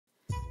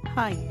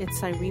Hi,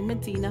 it's Irene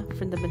Medina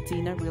from the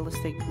Medina Real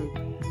Estate Group.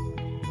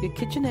 Your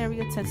kitchen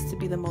area tends to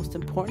be the most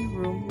important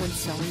room when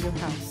selling your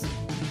house.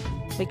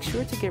 Make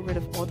sure to get rid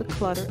of all the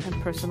clutter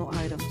and personal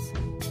items.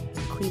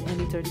 Clean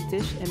any dirty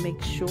dish and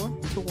make sure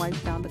to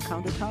wipe down the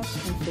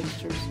countertops and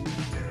fixtures.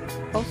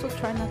 Also,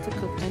 try not to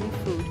cook any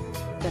food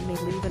that may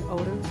leave an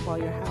odor while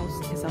your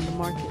house is on the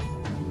market.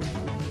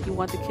 You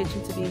want the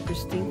kitchen to be in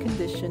pristine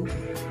condition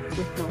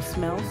with no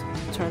smells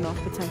to turn off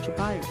potential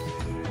buyers.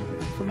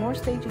 For more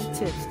staging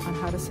tips on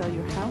how to sell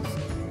your house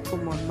for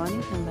more money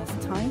and less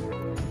time,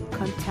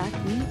 contact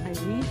me,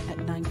 Irene, at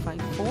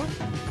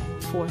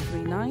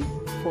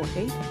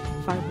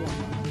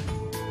 954-439-4851.